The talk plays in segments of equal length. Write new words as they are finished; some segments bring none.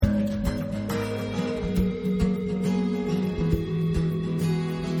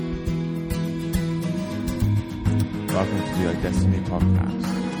welcome to the Destiny podcast.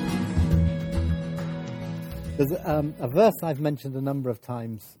 There's a verse I've mentioned a number of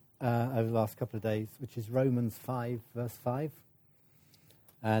times over the last couple of days, which is Romans 5, verse 5.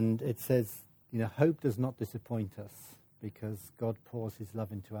 And it says, hope does not disappoint us because God pours his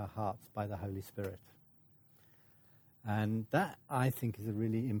love into our hearts by the Holy Spirit. And that, I think, is a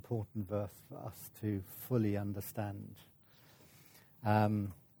really important verse for us to fully understand.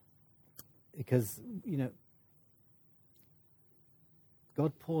 Because,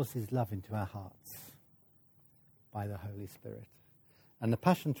 God pours his love into our hearts by the Holy Spirit. And the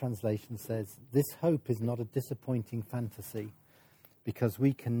Passion Translation says, this hope is not a disappointing fantasy because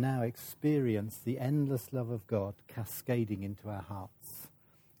we can now experience the endless love of God cascading into our hearts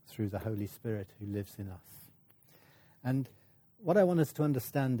through the Holy Spirit who lives in us. And what I want us to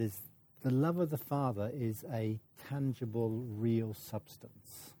understand is the love of the Father is a tangible, real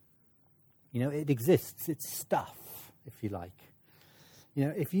substance. It exists. It's stuff, if you like.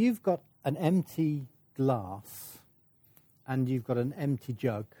 If you've got an empty glass and you've got an empty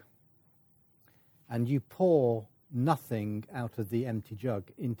jug and you pour nothing out of the empty jug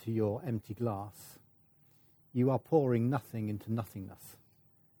into your empty glass, you are pouring nothing into nothingness,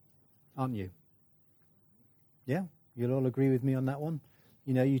 aren't you? Yeah? You'll all agree with me on that one?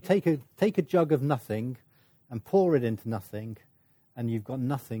 You take a jug of nothing and pour it into nothing, and you've got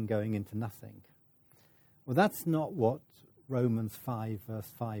nothing going into nothing. Well, that's not what Romans 5,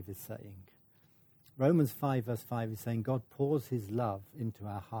 verse 5 is saying. Romans 5, verse 5 is saying God pours his love into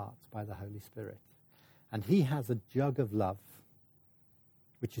our hearts by the Holy Spirit. And he has a jug of love,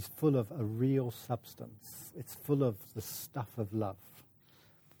 which is full of a real substance. It's full of the stuff of love.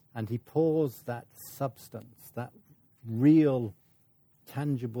 And he pours that substance, that real,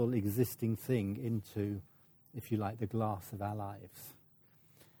 tangible, existing thing into, if you like, the glass of our lives.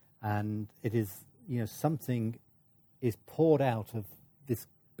 And it is, something is poured out of this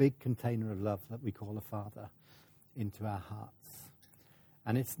big container of love that we call a Father into our hearts.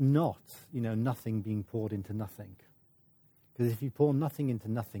 And it's not, nothing being poured into nothing. Because if you pour nothing into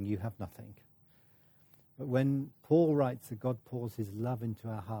nothing, you have nothing. But when Paul writes that God pours his love into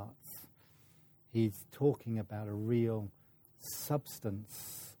our hearts, he's talking about a real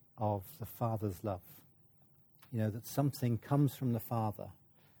substance of the Father's love. That something comes from the Father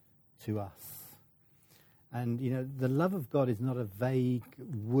to us. And, the love of God is not a vague,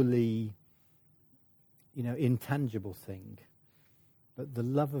 woolly, intangible thing. But the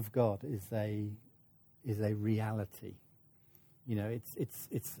love of God is a reality.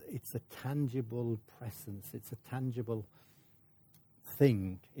 It's a tangible presence. It's a tangible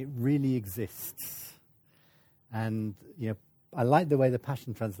thing. It really exists. And, I like the way the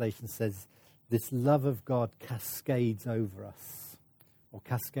Passion Translation says, this love of God cascades over us, or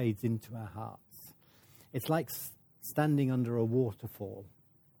cascades into our hearts. It's like standing under a waterfall.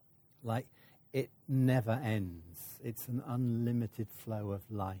 Like, it never ends. It's an unlimited flow of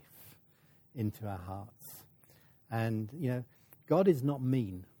life into our hearts. And, God is not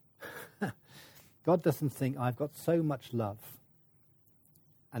mean. God doesn't think, I've got so much love,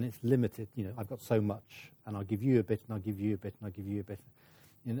 and it's limited. I've got so much, and I'll give you a bit, and I'll give you a bit, and I'll give you a bit.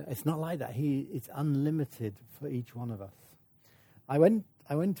 It's not like that. It's unlimited for each one of us. I went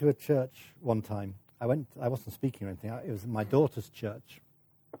to a church one time. I wasn't speaking or anything. It was my daughter's church,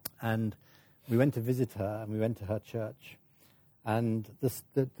 and we went to visit her, and we went to her church. And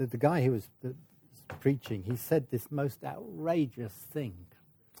the guy who was preaching, he said this most outrageous thing.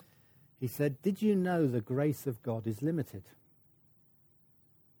 He said, "Did you know the grace of God is limited?"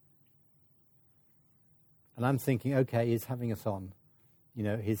 And I'm thinking, okay, he's having us on.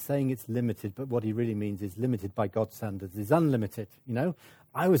 He's saying it's limited, but what he really means is limited by God's standards, is unlimited,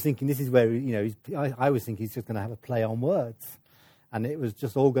 I was thinking this is where, I was thinking he's just going to have a play on words. And it was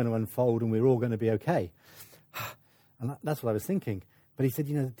just all going to unfold and we were all going to be okay. And that's what I was thinking. But he said,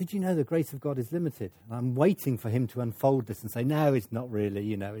 did you know the grace of God is limited? And I'm waiting for him to unfold this and say, no, it's not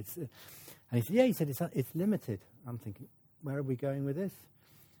really, it's... And he said, yeah, he said, it's limited. I'm thinking, where are we going with this?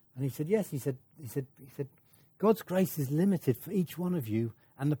 And he said, yes, he said, God's grace is limited for each one of you,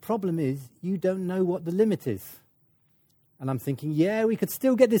 and the problem is you don't know what the limit is. And I'm thinking, yeah, we could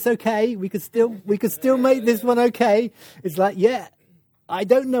still get this okay. We could still make this one okay. It's like, yeah, I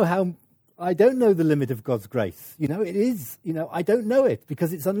don't know the limit of God's grace. It is, I don't know it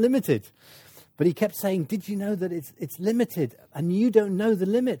because it's unlimited. But he kept saying, did you know that it's limited and you don't know the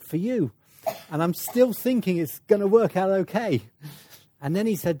limit for you? And I'm still thinking it's going to work out okay. And then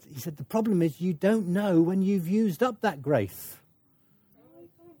he said, the problem is you don't know when you've used up that grace.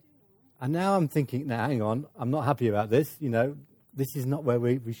 And now I'm thinking, now hang on, I'm not happy about this. This is not where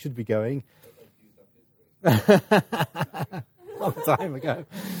we should be going. Long time ago.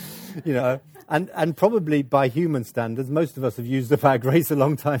 You know, and probably by human standards, most of us have used up our grace a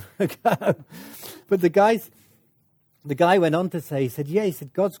long time ago. But the guy went on to say, he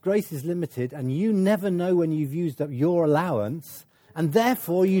said, God's grace is limited, and you never know when you've used up your allowance, and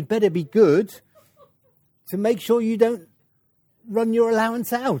therefore you'd better be good to make sure you don't run your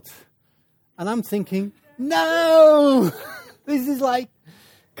allowance out. And I'm thinking, no! This is like,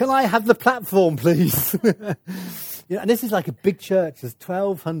 can I have the platform, please? You know, and this is like a big church. There's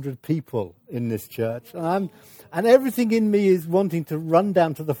 1,200 people in this church. And everything in me is wanting to run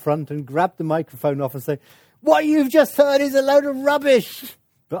down to the front and grab the microphone off and say, what you've just heard is a load of rubbish.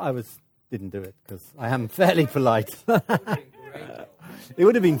 But I didn't do it because I am fairly polite. It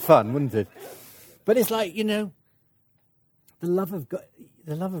would have been fun, wouldn't it? But it's like, you know, the love of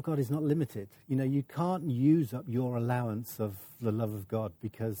God is not limited. You know, you can't use up your allowance of the love of God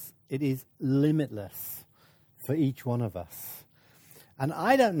because it is limitless for each one of us. And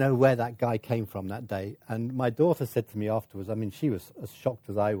I don't know where that guy came from that day. And my daughter said to me afterwards, I mean, she was as shocked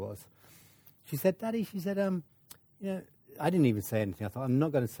as I was. She said, Daddy, you know, I didn't even say anything. I thought, I'm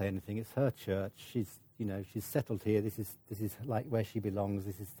not going to say anything. It's her church. She's settled here. This is like where she belongs.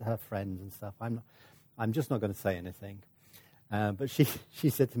 This is her friends and stuff. I'm just not going to say anything. But she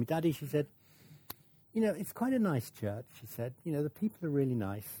said to me, Daddy, she said, you know, it's quite a nice church. She said, you know, the people are really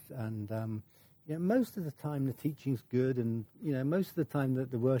nice, and you know, most of the time the teaching's good, and you know, most of the time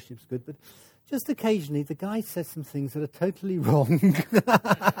the worship's good, but just occasionally the guy says some things that are totally wrong.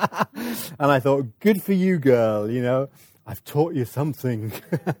 And I thought, good for you, girl. You know, I've taught you something.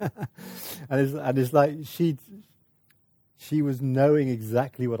 and it's like she was knowing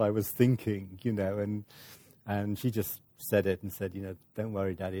exactly what I was thinking, you know, and she just said it and said, you know, don't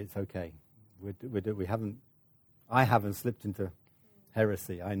worry, Daddy, it's okay. I haven't slipped into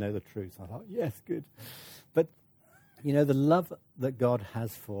heresy. I know the truth. I thought, yes, good. But, you know, the love that God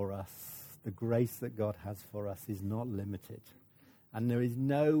has for us, the grace that God has for us is not limited. And there is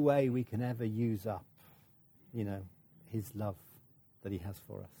no way we can ever use up, you know, his love that he has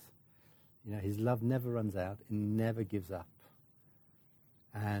for us. You know, his love never runs out and never gives up.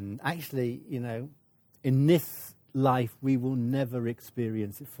 And actually, you know, in this life, we will never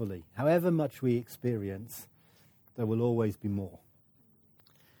experience it fully. However much we experience, there will always be more.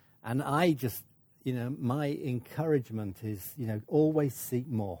 And I just, you know, my encouragement is, you know, always seek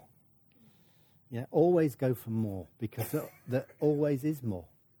more. Yeah, always go for more, because there always is more.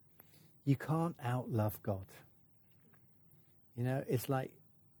 You can't outlove God. You know, it's like,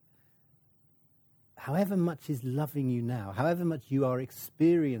 however much he's loving you now, however much you are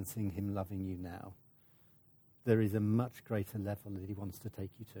experiencing him loving you now, there is a much greater level that he wants to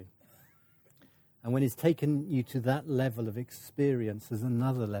take you to. And when he's taken you to that level of experience, there's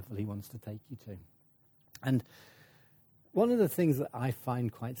another level he wants to take you to. And one of the things that I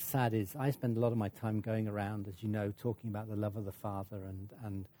find quite sad is I spend a lot of my time going around, as you know, talking about the love of the Father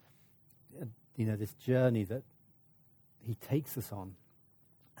and you know, this journey that he takes us on.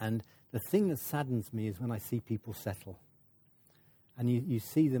 And the thing that saddens me is when I see people settle. And you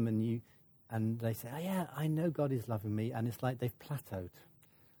see them and they say, oh yeah, I know God is loving me, and it's like they've plateaued.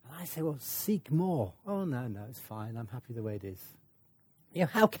 And I say, well, seek more. Oh, no, it's fine. I'm happy the way it is. You know,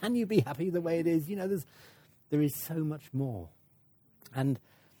 how can you be happy the way it is? You know, there is so much more. And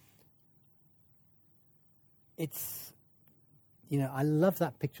it's, you know, I love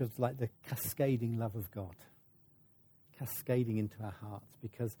that picture of like the cascading love of God, cascading into our hearts,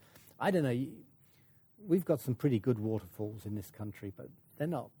 because, I don't know, we've got some pretty good waterfalls in this country, but they're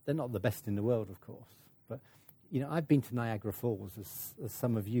not the best in the world, of course. But, you know, I've been to Niagara Falls, as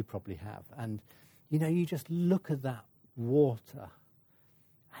some of you probably have, and, you know, you just look at that water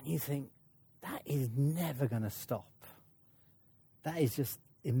and you think, that is never going to stop. That is just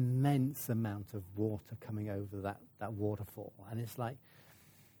immense amount of water coming over that waterfall. And it's like,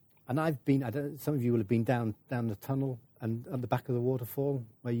 and I've been, some of you will have been down the tunnel and at the back of the waterfall,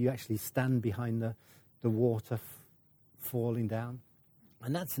 where you actually stand behind the water falling down.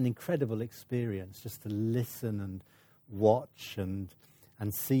 And that's an incredible experience, just to listen and watch and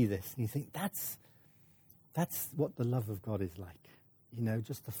see this. And you think, that's what the love of God is like. You know,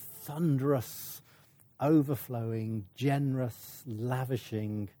 just a thunderous, overflowing, generous,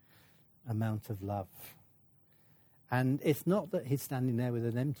 lavishing amount of love. And it's not that he's standing there with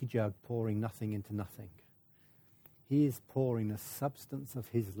an empty jug pouring nothing into nothing. He is pouring the substance of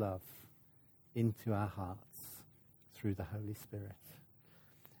his love into our hearts through the Holy Spirit.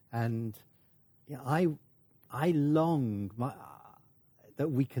 And you know, I long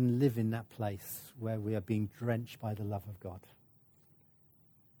that we can live in that place where we are being drenched by the love of God.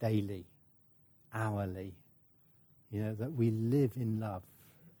 Daily, hourly. That we live in love.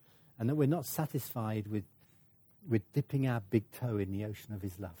 And that we're not satisfied with dipping our big toe in the ocean of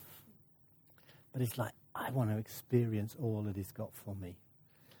his love. But it's like, I want to experience all that he's got for me.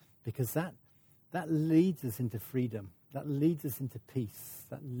 Because that leads us into freedom. That leads us into peace.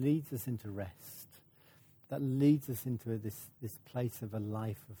 That leads us into rest. That leads us into this place of a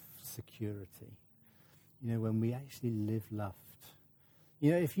life of security. When we actually live loved.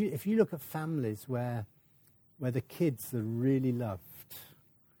 If you look at families where the kids are really loved,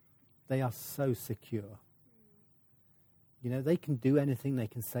 they are so secure. They can do anything, they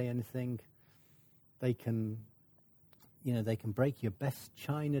can say anything. They can break your best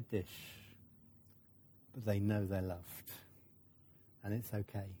china dish, but they know they're loved. And it's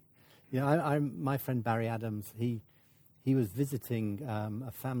okay. My friend Barry Adams, he was visiting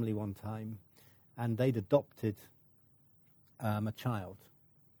a family one time, and they'd adopted a child.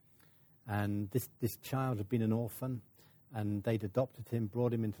 And this child had been an orphan, and they'd adopted him,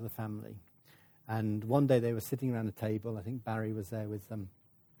 brought him into the family. And one day they were sitting around a table, I think Barry was there with them,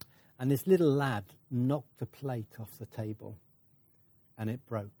 and this little lad knocked a plate off the table, and it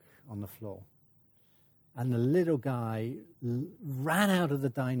broke on the floor. And the little guy ran out of the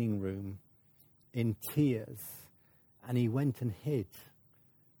dining room in tears, and he went and hid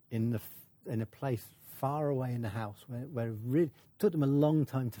in a place far away in the house where it really took them a long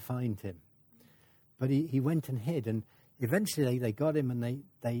time to find him. But he went and hid, and eventually they got him, and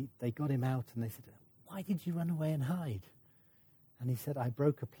they got him out, and they said, "Why did you run away and hide?" And he said, "I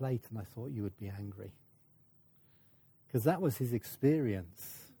broke a plate and I thought you would be angry." Because that was his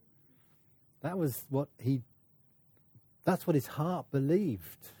experience. That's what his heart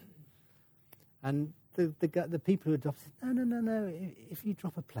believed. And the people who adopted, no. If you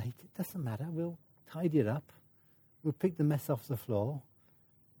drop a plate, it doesn't matter. We'll tidy it up. We'll pick the mess off the floor.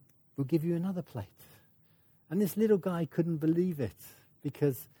 We'll give you another plate. And this little guy couldn't believe it,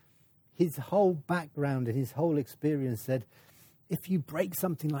 because his whole background and his whole experience said, if you break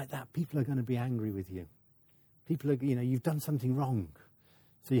something like that, people are going to be angry with you. People are, you've done something wrong.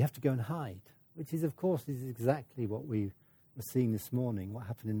 So you have to go and hide, which is, of course, is exactly what we were seeing this morning, what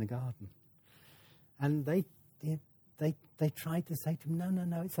happened in the garden. And they tried to say to him,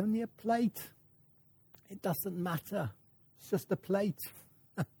 no, it's only a plate. It doesn't matter. It's just a plate.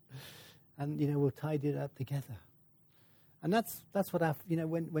 And, we'll tidy it up together. And that's what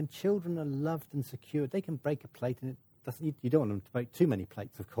when children are loved and secured, they can break a plate, and it doesn't. You don't want them to break too many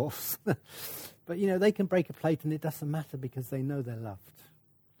plates, of course. But, they can break a plate and it doesn't matter, because they know they're loved.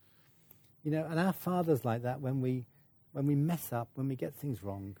 And our Father's like that when we mess up, when we get things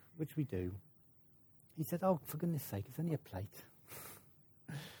wrong, which we do. He said, "Oh, for goodness sake, it's only a plate."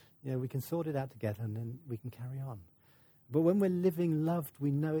 We can sort it out together, and then we can carry on. But when we're living loved,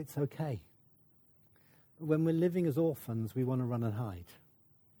 we know it's okay. But when we're living as orphans, we want to run and hide.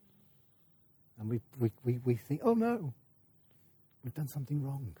 And we think, "Oh no, we've done something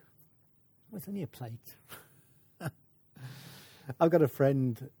wrong. Well, it's only a plate." I've got a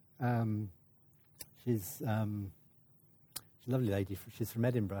friend, she's a lovely lady, she's from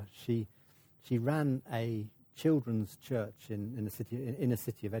Edinburgh. She ran a children's church in the inner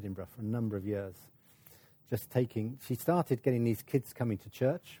city of Edinburgh for a number of years. She started getting these kids coming to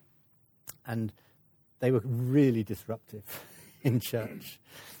church, and they were really disruptive in church,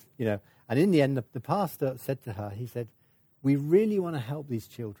 And in the end, the pastor said to her, he said, "We really want to help these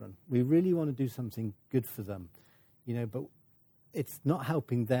children. We really want to do something good for them, but it's not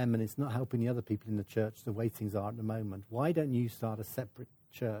helping them, and it's not helping the other people in the church the way things are at the moment. Why don't you start a separate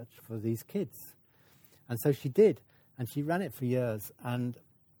church for these kids?" And so she did, and she ran it for years, and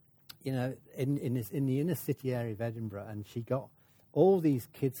in the inner city area of Edinburgh, and she got all these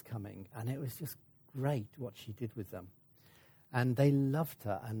kids coming, and it was just great what she did with them, and they loved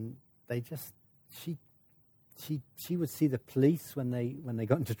her, and she would see the police when they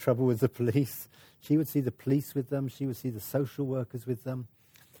got into trouble with the police. She would see the police with them. She would see the social workers with them.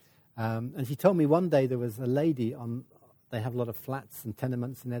 And she told me one day there was a lady they have a lot of flats and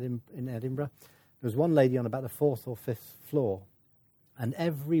tenements in Edinburgh. There was one lady on about the 4th or 5th floor, and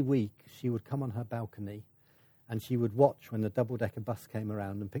every week she would come on her balcony and she would watch when the double-decker bus came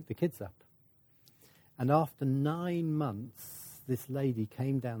around and pick the kids up. And after 9 months, this lady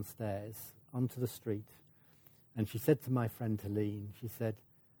came downstairs onto the street, and she said to my friend Helene, she said,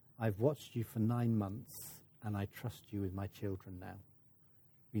 "I've watched you for 9 months, and I trust you with my children now.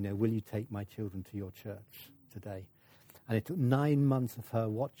 Will you take my children to your church today?" And it took 9 months of her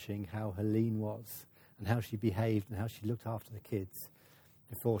watching how Helene was, and how she behaved, and how she looked after the kids,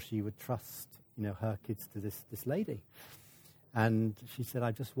 before she would trust, her kids to this lady. And she said,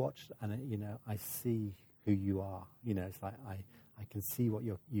 I just watched, and I see who you are. It's like I can see what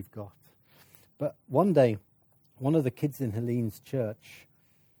you've got. But one day, one of the kids in Helene's church,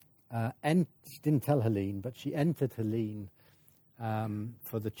 she didn't tell Helene, but she entered Helene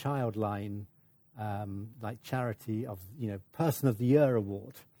for the Child Line, like charity of, Person of the Year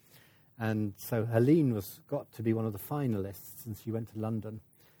award. And so Helene got to be one of the finalists, and she went to London.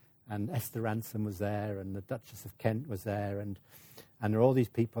 And Esther Ransom was there, and the Duchess of Kent was there, and there were all these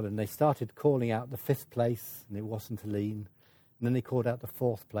people, and they started calling out the 5th place, and it wasn't Helene. And then they called out the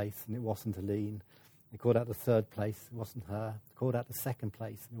 4th place, and it wasn't Helene. They called out the 3rd place, it wasn't her. They called out the 2nd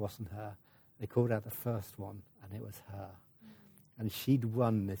place, and it wasn't her. They called out the 1st one, and it was her. And she'd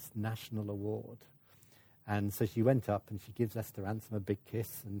won this national award. And so she went up, and she gives Esther Ransom a big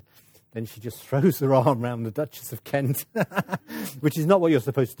kiss, and then she just throws her arm around the Duchess of Kent, which is not what you're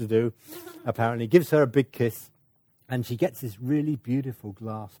supposed to do, apparently. Gives her a big kiss, and she gets this really beautiful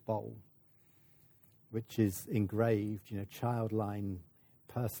glass bowl, which is engraved, Child Line,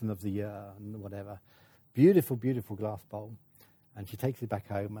 Person of the Year, and whatever. Beautiful, beautiful glass bowl. And she takes it back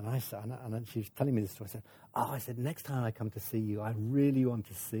home, and she was telling me this story. I said, next time I come to see you, I really want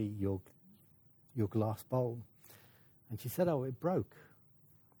to see your glass bowl. And she said, oh, it broke.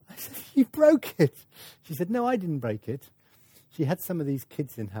 I said, you broke it? She said, no, I didn't break it. She had some of these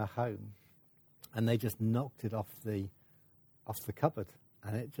kids in her home, and they just knocked it off the cupboard,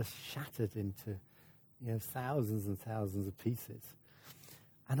 and it just shattered into, thousands and thousands of pieces.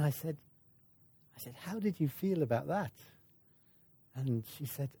 And I said, how did you feel about that? And she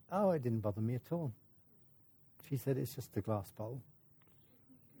said, oh, it didn't bother me at all. She said, it's just a glass bowl.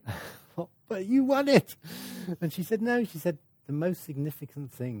 But you won it. And she said, no. She said, the most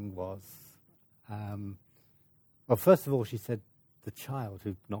significant thing was, well, first of all, she said the child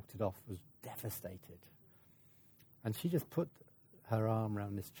who knocked it off was devastated. And she just put her arm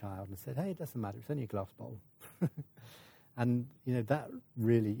around this child and said, hey, it doesn't matter. It's only a glass bowl. And, that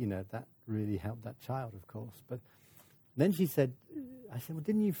really helped that child, of course. But then I said, well,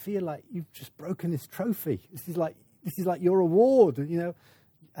 didn't you feel like you've just broken this trophy? This is like your award,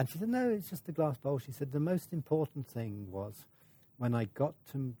 And she said, no, it's just a glass bowl. She said, the most important thing was when I got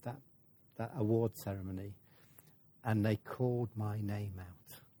to that award ceremony and they called my name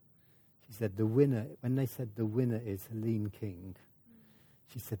out. She said, when they said the winner is Helene King,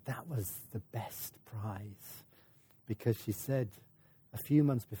 she said, that was the best prize. Because she said, a few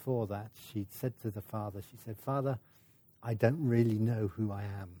months before that, she'd said to the father, she said, Father, I don't really know who I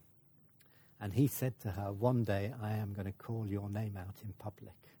am. And he said to her, one day I am going to call your name out in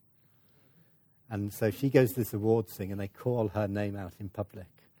public. And so she goes to this awards thing, and they call her name out in public.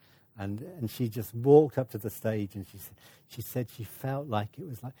 And she just walked up to the stage, and she said she felt like it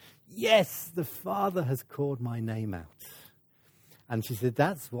was like, yes, the Father has called my name out. And she said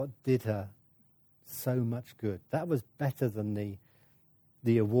that's what did her so much good. That was better than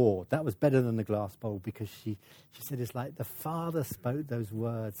the award. That was better than the glass bowl, because she said it's like the Father spoke those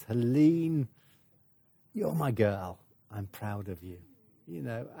words, Helene, you're my girl. I'm proud of you.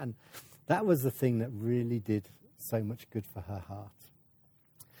 And that was the thing that really did so much good for her heart.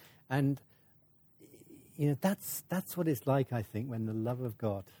 And, that's what it's like, I think, when the love of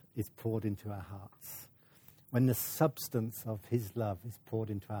God is poured into our hearts. When the substance of his love is poured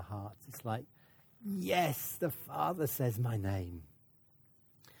into our hearts. It's like, yes, the Father says my name.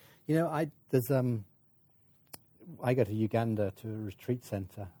 I go to Uganda to a retreat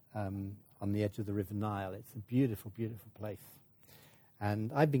centre on the edge of the River Nile. It's a beautiful, beautiful place.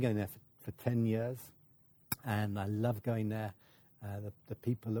 And I've been going there for 10 years, and I love going there. The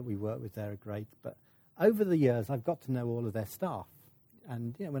people that we work with there are great. But over the years, I've got to know all of their staff.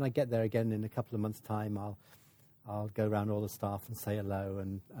 And when I get there again in a couple of months' time, I'll go around all the staff and say hello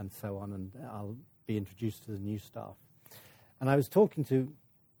and so on, and I'll be introduced to the new staff. And I was talking to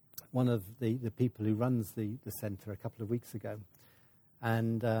one of the people who runs the centre a couple of weeks ago.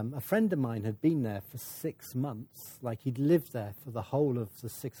 And a friend of mine had been there for 6 months, like he'd lived there for the whole of the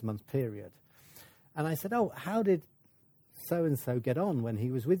 6-month period. And I said, oh, how did so-and-so get on when he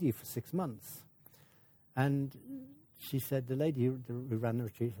was with you for 6 months? And she said, the lady who ran the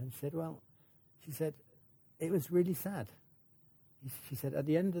retreat, and she said, it was really sad. She said, at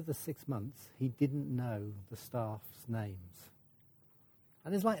the end of the 6 months, he didn't know the staff's names.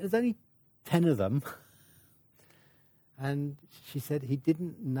 And there's only 10 of them. And she said he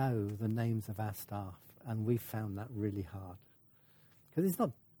didn't know the names of our staff, and we found that really hard. Because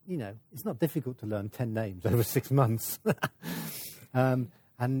it's not difficult to learn 10 names over 6 months. And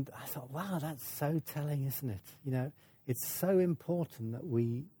I thought, wow, that's so telling, isn't it? It's so important that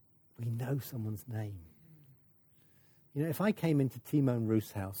we know someone's name. You know, if I came into Timon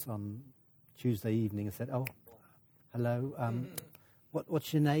Roos' house on Tuesday evening and said, "Oh, hello,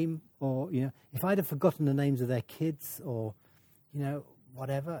 what's your name?" Or, you know, if I'd have forgotten the names of their kids or, you know,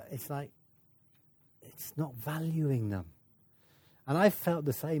 whatever, it's like, it's not valuing them. And I've felt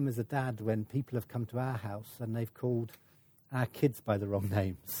the same as a dad when people have come to our house and they've called our kids by the wrong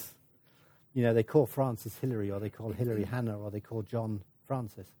names. You know, they call Francis Hillary, or they call Hillary Hannah, or they call John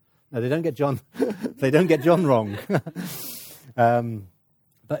Francis. No, they don't get John. They don't get John wrong.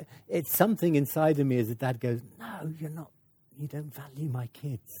 But it's something inside of me as a dad goes, "No, you're not. You don't value my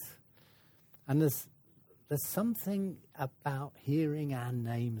kids." And there's something about hearing our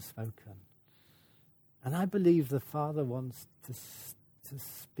name spoken, and I believe the Father wants to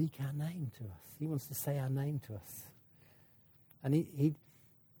speak our name to us. He wants to say our name to us, and he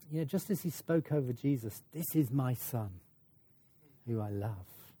you know, just as he spoke over Jesus, "This is my Son, who I love."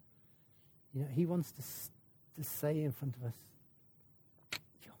 You know, he wants to say in front of us,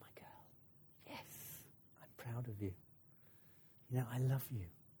 "You're my girl. Yes, I'm proud of you. You know, I love you."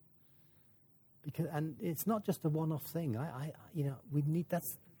 Because, and it's not just a one-off thing. You know, we need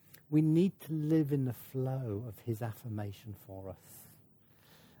to live in the flow of his affirmation for us,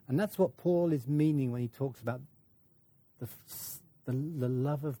 and that's what Paul is meaning when he talks about the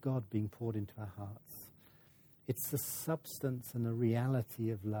love of God being poured into our hearts. It's the substance and the reality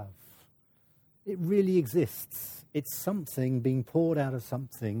of love. It really exists. It's something being poured out of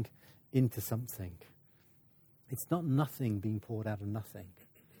something into something. It's not nothing being poured out of nothing.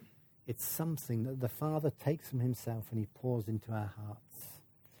 It's something that the Father takes from himself and he pours into our hearts.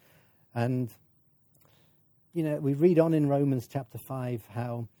 And, you know, we read on in Romans chapter 5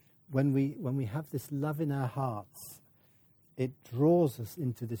 how when we have this love in our hearts, it draws us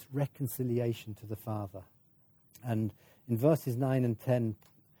into this reconciliation to the Father. And in verses 9 and 10,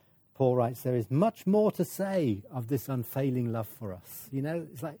 Paul writes, "There is much more to say of this unfailing love for us." You know,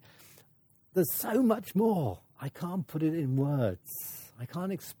 it's like, there's so much more. I can't put it in words. I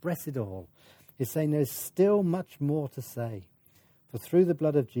can't express it all. He's saying there's still much more to say. For through the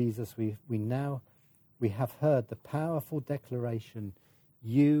blood of Jesus, we have heard the powerful declaration,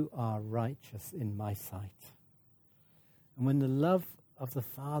 "You are righteous in my sight." And when the love of the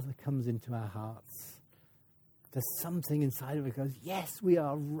Father comes into our hearts, there's something inside of it that goes, "Yes, we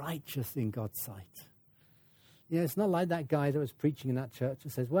are righteous in God's sight." You know, it's not like that guy that was preaching in that church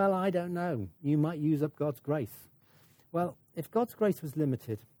that says, "Well, I don't know, you might use up God's grace." Well, if God's grace was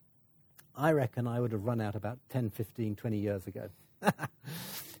limited, I reckon I would have run out about 10, 15, 20 years ago.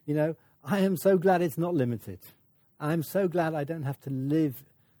 You know, I am so glad it's not limited. I'm so glad I don't have to live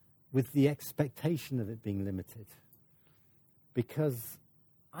with the expectation of it being limited, because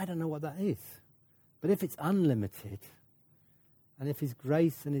I don't know what that is. But if it's unlimited, and if his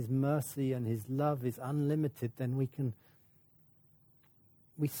grace and his mercy and his love is unlimited, then we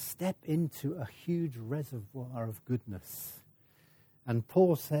step into a huge reservoir of goodness. And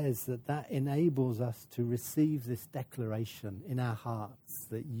Paul says that enables us to receive this declaration in our hearts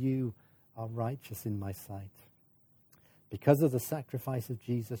that you are righteous in my sight. Because of the sacrifice of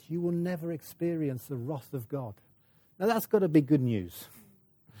Jesus, you will never experience the wrath of God. Now that's got to be good news.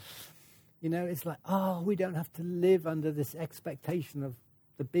 You know, it's like, we don't have to live under this expectation of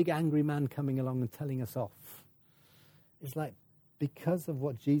the big angry man coming along and telling us off. It's like, because of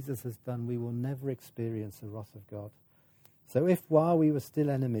what Jesus has done, we will never experience the wrath of God. So if while we were still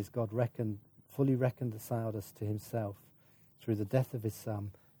enemies, God fully reconciled us to himself through the death of his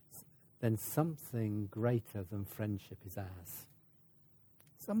Son, then something greater than friendship is ours.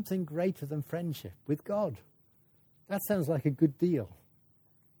 Something greater than friendship with God. That sounds like a good deal.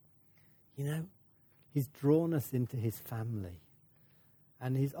 You know, he's drawn us into his family,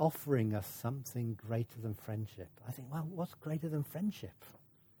 and he's offering us something greater than friendship. I think, well, what's greater than friendship?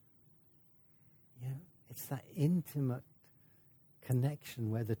 You know, it's that intimate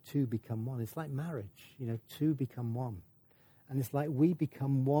connection where the two become one. It's like marriage, you know, two become one. And it's like we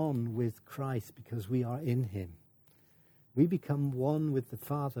become one with Christ because we are in him. We become one with the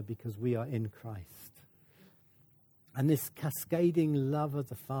Father because we are in Christ. And this cascading love of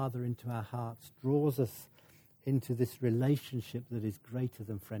the Father into our hearts draws us into this relationship that is greater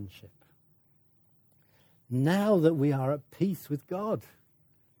than friendship. Now that we are at peace with God,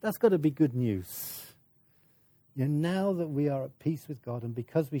 that's got to be good news. You know, now that we are at peace with God, and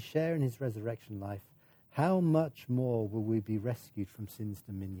because we share in his resurrection life, how much more will we be rescued from sin's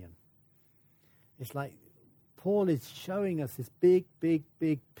dominion? It's like Paul is showing us this big, big,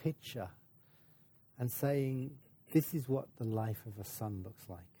 big picture and saying, this is what the life of a son looks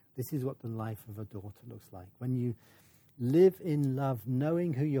like. This is what the life of a daughter looks like. When you live in love,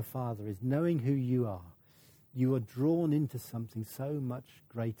 knowing who your Father is, knowing who you are, you are drawn into something so much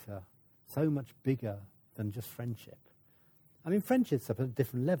greater, so much bigger than just friendship. I mean, friendship's up at a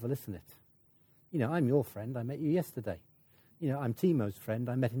different level, isn't it? You know, I'm your friend. I met you yesterday. You know, I'm Timo's friend.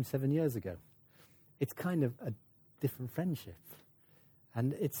 I met him 7 years ago. It's kind of a different friendship.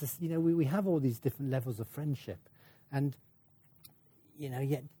 And it's just, you know, we have all these different levels of friendship. And, you know,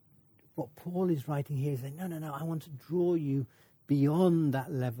 yet what Paul is writing here is saying, no, I want to draw you beyond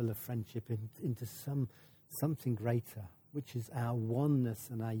that level of friendship into something greater, which is our oneness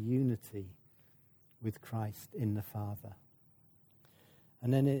and our unity with Christ in the Father.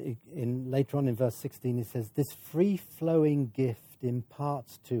 And then later on in verse 16 it says, this free-flowing gift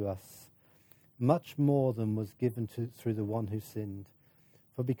imparts to us much more than was given through the one who sinned.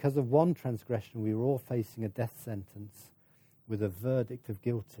 For because of one transgression we were all facing a death sentence with a verdict of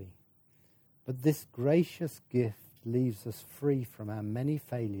guilty. But this gracious gift leaves us free from our many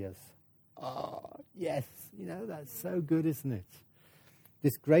failures. Oh, yes, you know, that's so good, isn't it?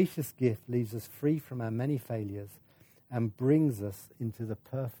 This gracious gift leaves us free from our many failures and brings us into the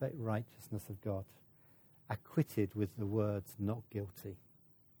perfect righteousness of God, acquitted with the words, not guilty.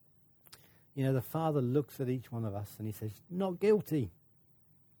 You know, the Father looks at each one of us and he says, not guilty.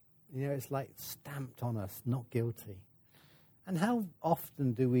 You know, it's like stamped on us, not guilty. And how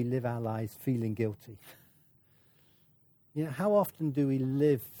often do we live our lives feeling guilty? You know, how often do we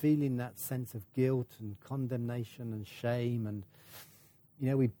live feeling that sense of guilt and condemnation and shame and, you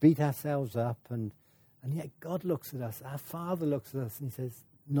know, we beat ourselves up and yet God looks at us, our Father looks at us and he says,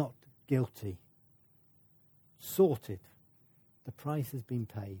 not guilty. Sorted. The price has been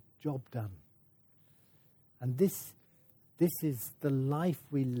paid. Job done. And this is the life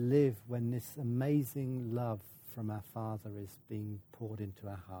we live when this amazing love from our Father is being poured into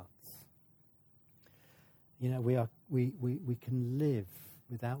our hearts. You know, we can live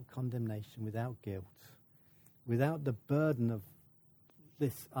without condemnation, without guilt, without the burden of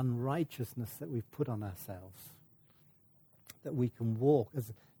this unrighteousness that we've put on ourselves. That we can walk,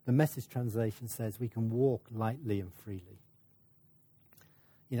 as the Message translation says, we can walk lightly and freely.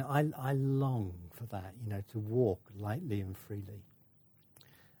 You know, I long for that, you know, to walk lightly and freely.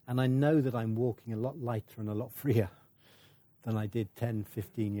 And I know that I'm walking a lot lighter and a lot freer than I did 10,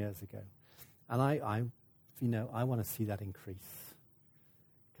 15 years ago. And I want to see that increase.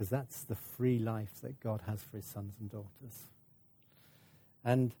 Because that's the free life that God has for his sons and daughters.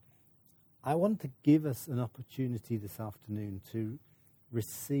 And I want to give us an opportunity this afternoon to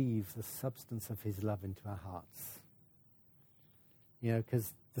receive the substance of his love into our hearts. You know,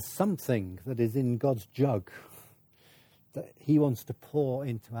 because there's something that is in God's jug that he wants to pour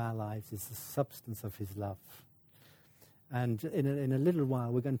into our lives is the substance of his love. And in a little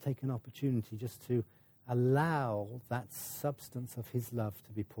while, we're going to take an opportunity just to allow that substance of his love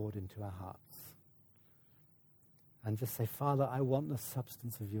to be poured into our hearts. And just say, Father, I want the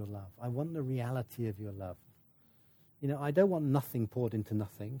substance of your love. I want the reality of your love. You know, I don't want nothing poured into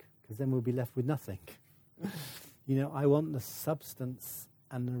nothing, because then we'll be left with nothing. You know, I want the substance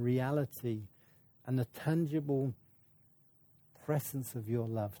and the reality and the tangible presence of your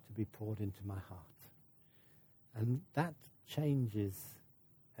love to be poured into my heart. And that changes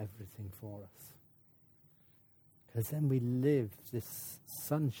everything for us. Because then we live this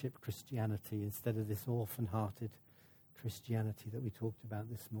sonship Christianity instead of this orphan-hearted Christianity that we talked about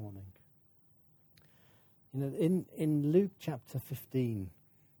this morning. You know, in Luke chapter 15,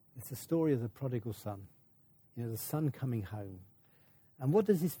 it's the story of the prodigal son. You know, the son coming home. And what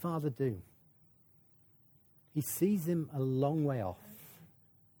does his father do? He sees him a long way off.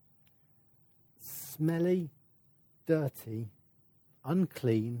 Smelly, dirty,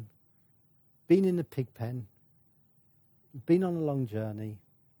 unclean, been in the pig pen, been on a long journey,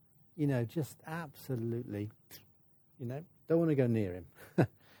 you know, just absolutely, you know, don't want to go near him.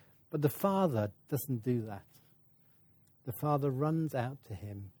 But the father doesn't do that. The father runs out to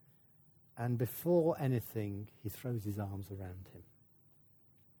him, and before anything, he throws his arms around him.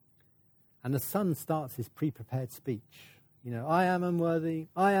 And the son starts his pre-prepared speech. You know, I am unworthy,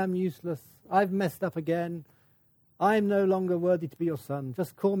 I am useless, I've messed up again, I'm no longer worthy to be your son,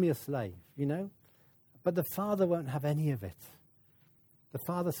 just call me a slave, you know. But the father won't have any of it. The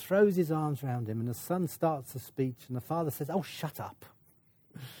father throws his arms around him and the son starts the speech and the father says, oh, shut up.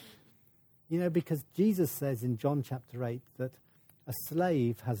 You know, because Jesus says in John chapter 8 that a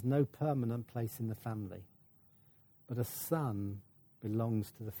slave has no permanent place in the family, but a son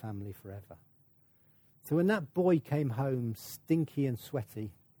belongs to the family forever. So when that boy came home stinky and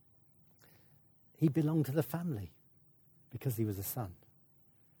sweaty, he belonged to the family because he was a son.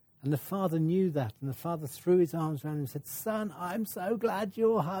 And the father knew that, and the father threw his arms around him and said, son, I'm so glad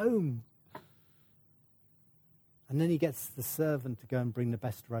you're home. And then he gets the servant to go and bring the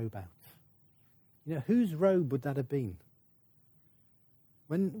best robe out. You know, whose robe would that have been?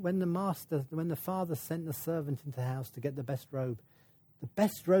 When the father sent the servant into the house to get the best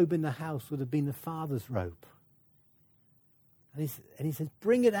robe in the house would have been the father's robe. And he says,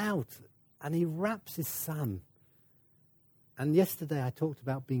 bring it out. And he wraps his son. And yesterday I talked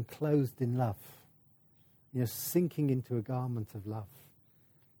about being clothed in love. You know, sinking into a garment of love.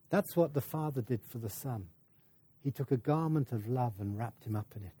 That's what the father did for the son. He took a garment of love and wrapped him up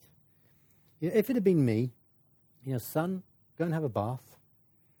in it. You know, if it had been me, you know, son, go and have a bath.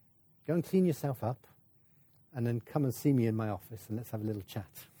 Go and clean yourself up. And then come and see me in my office and let's have a little chat.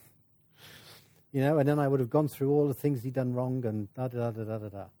 You know, and then I would have gone through all the things he'd done wrong and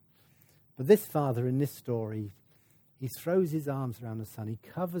da-da-da-da-da-da. But this father in this story, he throws his arms around the son. He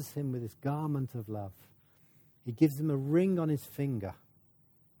covers him with his garment of love. He gives him a ring on his finger.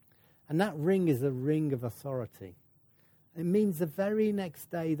 And that ring is a ring of authority. It means the very next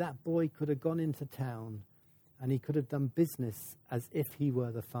day that boy could have gone into town and he could have done business as if he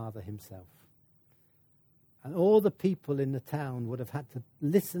were the father himself. And all the people in the town would have had to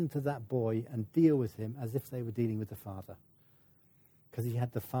listen to that boy and deal with him as if they were dealing with the father. Because he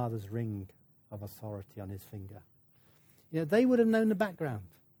had the father's ring of authority on his finger. You know, they would have known the background.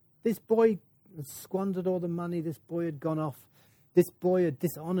 This boy had squandered all the money. This boy had gone off. This boy had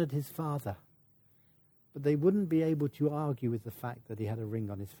dishonored his father. But they wouldn't be able to argue with the fact that he had a ring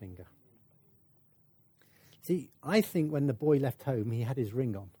on his finger. See, I think when the boy left home, he had his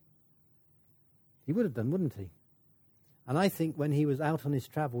ring on. He would have done, wouldn't he? And I think when he was out on his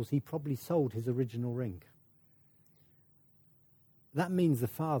travels, he probably sold his original ring. That means the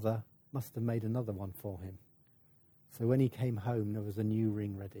father must have made another one for him. So when he came home, there was a new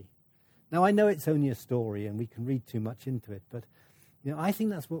ring ready. Now, I know it's only a story and we can read too much into it, but you know, I think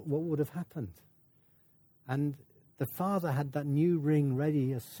that's what would have happened. And the father had that new ring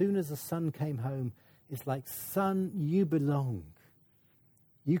ready. As soon as the son came home, it's like, son, you belong.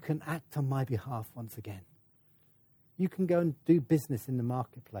 You can act on my behalf once again. You can go and do business in the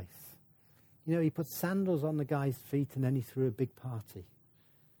marketplace. You know, he put sandals on the guy's feet and then he threw a big party.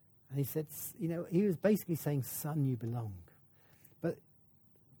 And he said, you know, he was basically saying, son, you belong. But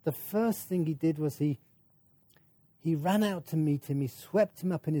the first thing he did was he ran out to meet him. He swept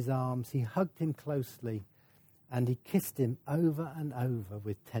him up in his arms. He hugged him closely. And he kissed him over and over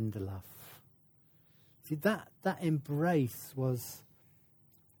with tender love. See, that embrace was...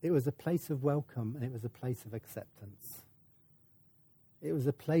 It was a place of welcome and it was a place of acceptance. It was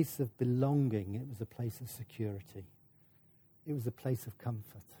a place of belonging. It was a place of security. It was a place of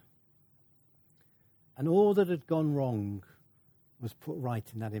comfort. And all that had gone wrong was put right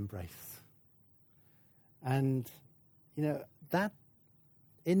in that embrace. And, you know, that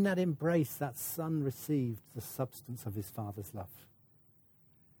in that embrace, that son received the substance of his father's love.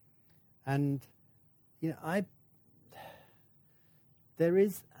 And, you know, there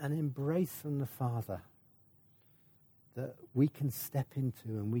is an embrace from the Father that we can step into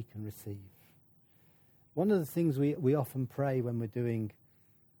and we can receive. One of the things we often pray when we're doing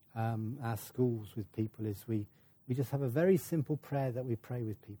our schools with people is we just have a very simple prayer that we pray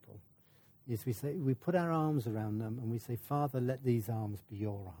with people. Is we put our arms around them and we say, Father, let these arms be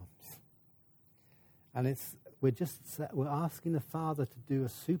your arms. And we're asking the Father to do a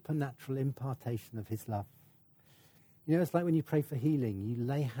supernatural impartation of his love. You know, it's like when you pray for healing. You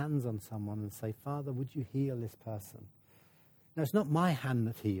lay hands on someone and say, Father, would you heal this person? Now, it's not my hand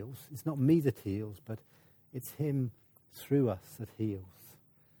that heals. It's not me that heals, but it's him through us that heals.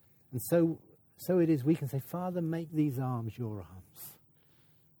 And so it is we can say, Father, make these arms your arms,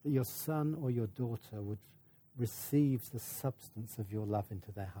 that your son or your daughter would receive the substance of your love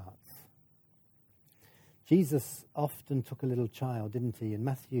into their hearts. Jesus often took a little child, didn't he?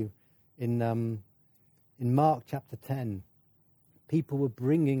 In Mark chapter 10, people were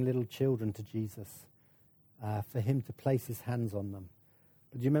bringing little children to Jesus for him to place his hands on them.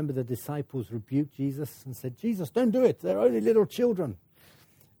 But do you remember the disciples rebuked Jesus and said, Jesus, don't do it. They're only little children.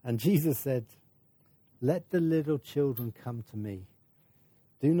 And Jesus said, let the little children come to me.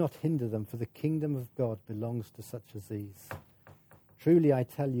 Do not hinder them, for the kingdom of God belongs to such as these. Truly, I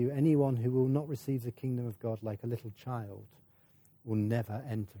tell you, anyone who will not receive the kingdom of God like a little child will never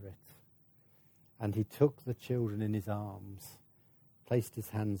enter it. And he took the children in his arms, placed his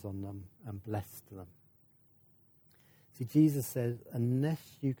hands on them, and blessed them. See, Jesus says,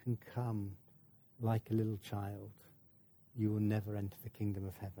 unless you can come like a little child, you will never enter the kingdom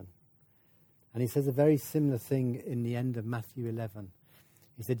of heaven. And he says a very similar thing in the end of Matthew 11.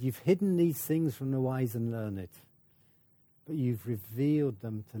 He said, you've hidden these things from the wise and learned, but you've revealed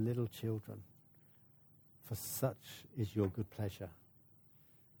them to little children. for such is your good pleasure.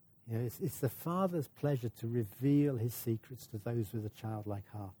 You know, it's the Father's pleasure to reveal his secrets to those with a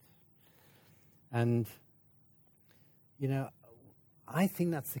childlike heart. And, you know, I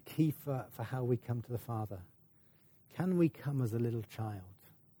think that's the key for how we come to the Father. Can we come as a little child?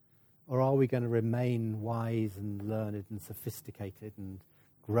 Or are we going to remain wise and learned and sophisticated and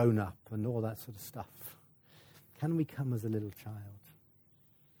grown up and all that sort of stuff? Can we come as a little child?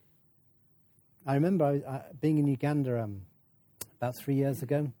 I remember being in Uganda about 3 years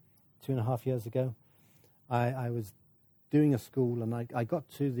ago, 2.5 years ago. I was doing a school, and I got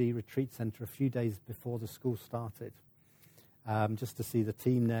to the retreat centre a few days before the school started, just to see the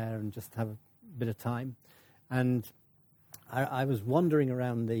team there and just have a bit of time. And I was wandering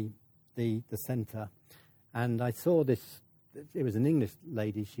around the centre, and I saw this. It was an English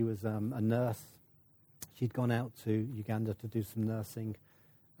lady. She was a nurse. She'd gone out to Uganda to do some nursing,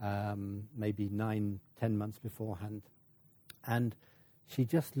 maybe 9-10 months beforehand. And she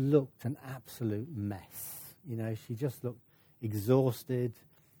just looked an absolute mess. You know, she just looked exhausted.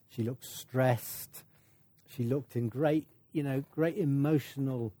 She looked stressed. She looked in great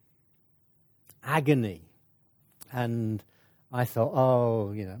emotional agony. And I thought,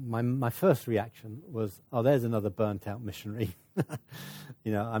 oh, you know, my first reaction was, oh, there's another burnt-out missionary.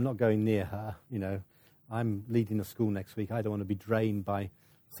 You know, I'm not going near her. You know, I'm leading a school next week. I don't want to be drained by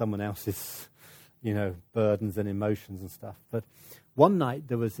someone else's, you know, burdens and emotions and stuff. But one night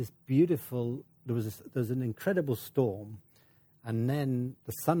there was an incredible storm, and then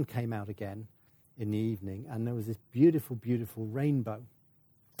the sun came out again in the evening, and there was this beautiful, beautiful rainbow.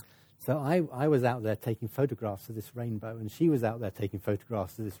 So I was out there taking photographs of this rainbow, and she was out there taking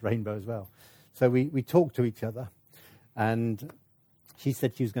photographs of this rainbow as well. So we talked to each other, and she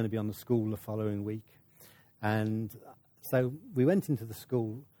said she was going to be on the school the following week. And so we went into the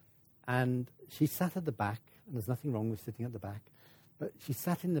school, and she sat at the back, and there's nothing wrong with sitting at the back, but she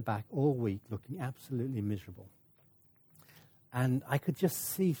sat in the back all week looking absolutely miserable. And I could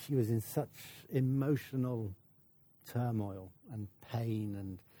just see she was in such emotional turmoil and pain.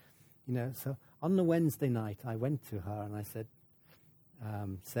 And, you know, so on the Wednesday night, I went to her and I said,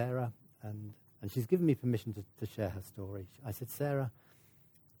 Sarah, and she's given me permission to share her story. I said, Sarah,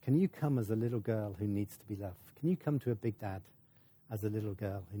 can you come as a little girl who needs to be loved? Can you come to a big dad as a little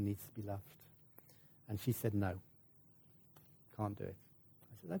girl who needs to be loved? And she said, no, can't do it.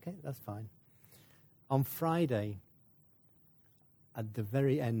 I said, okay, that's fine. On Friday, at the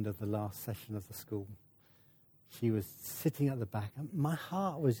very end of the last session of the school, she was sitting at the back, and my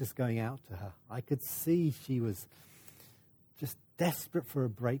heart was just going out to her. I could see she was just desperate for a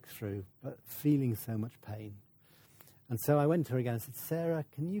breakthrough, but feeling so much pain. And so I went to her again and said, Sarah,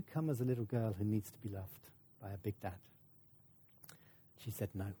 can you come as a little girl who needs to be loved by a big dad? She said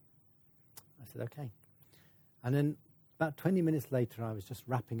no. I said, okay. And then about 20 minutes later, I was just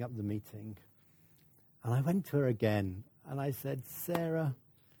wrapping up the meeting, and I went to her again, and I said, Sarah,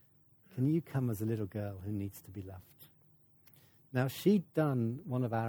 can you come as a little girl who needs to be loved? Now, she'd done one of our